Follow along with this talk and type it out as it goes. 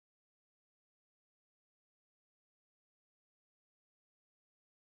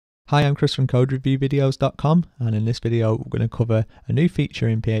Hi, I'm Chris from CodeReviewVideos.com, and in this video we're going to cover a new feature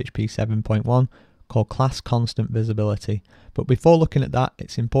in PHP 7.1 called class constant visibility. But before looking at that,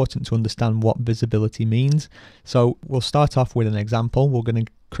 it's important to understand what visibility means. So we'll start off with an example. We're going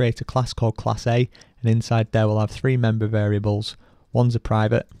to create a class called class A, and inside there we'll have three member variables. One's a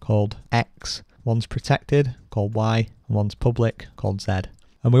private called X, one's protected called Y, and one's public called Z.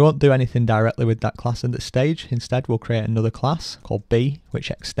 And we won't do anything directly with that class at this stage. Instead, we'll create another class called B, which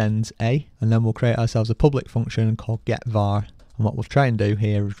extends A, and then we'll create ourselves a public function called getVar. And what we'll try and do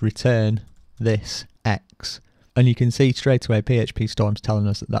here is return this X. And you can see straight away PHP Storm's telling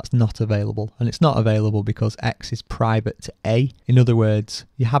us that that's not available. And it's not available because X is private to A. In other words,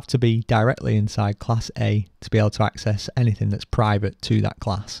 you have to be directly inside class A to be able to access anything that's private to that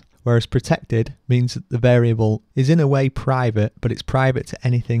class. Whereas protected means that the variable is in a way private, but it's private to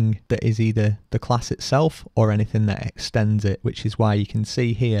anything that is either the class itself or anything that extends it, which is why you can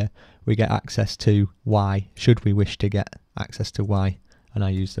see here we get access to Y, should we wish to get access to Y, and I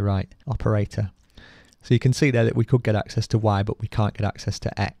use the right operator. So you can see there that we could get access to Y, but we can't get access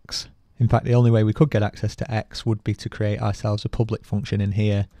to X. In fact, the only way we could get access to X would be to create ourselves a public function in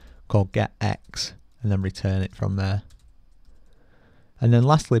here called getX, and then return it from there. And then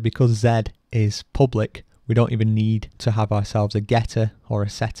lastly, because Z is public, we don't even need to have ourselves a getter or a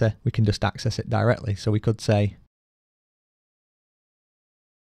setter. We can just access it directly. So we could say,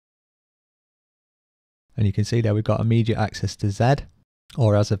 and you can see there we've got immediate access to Z,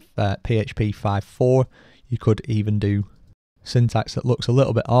 or as of PHP 5.4, you could even do syntax that looks a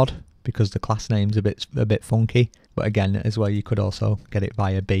little bit odd because the class name's a bit funky. But again, as well, you could also get it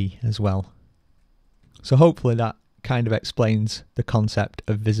via B as well. So hopefully that kind of explains the concept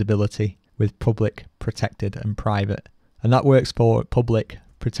of visibility with public, protected and private. And that works for public,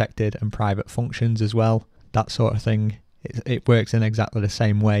 protected and private functions as well. That sort of thing. It works in exactly the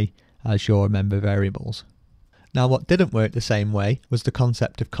same way as your member variables. Now what didn't work the same way was the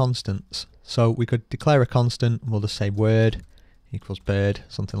concept of constants. So we could declare a constant, we'll just say word equals bird,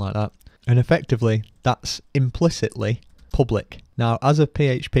 something like that. And effectively that's implicitly public. Now as of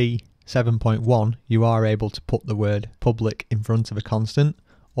PHP 7.1, you are able to put the word public in front of a constant,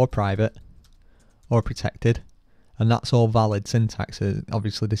 or private, or protected, and that's all valid syntax.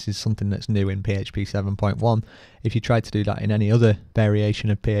 Obviously this is something that's new in PHP 7.1. If you tried to do that in any other variation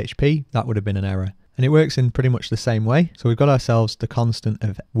of PHP, that would have been an error. And it works in pretty much the same way. So we've got ourselves the constant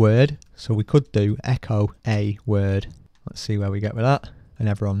of word, so we could do echo a word. Let's see where we get with that, and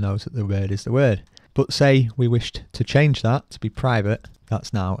everyone knows that the word is the word. But say we wished to change that to be private,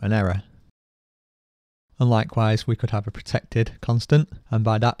 that's now an error. And likewise, we could have a protected constant, and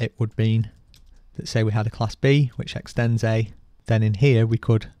by that it would mean that say we had a class B which extends A, then in here we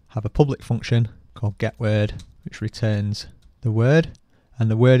could have a public function called getWord which returns the word,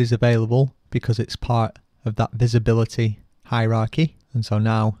 and the word is available because it's part of that visibility hierarchy. And so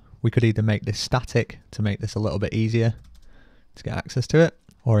now we could either make this static to make this a little bit easier to get access to it,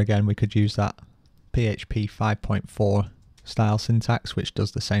 or again we could use that PHP 5.4 style syntax which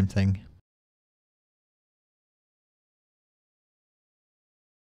does the same thing.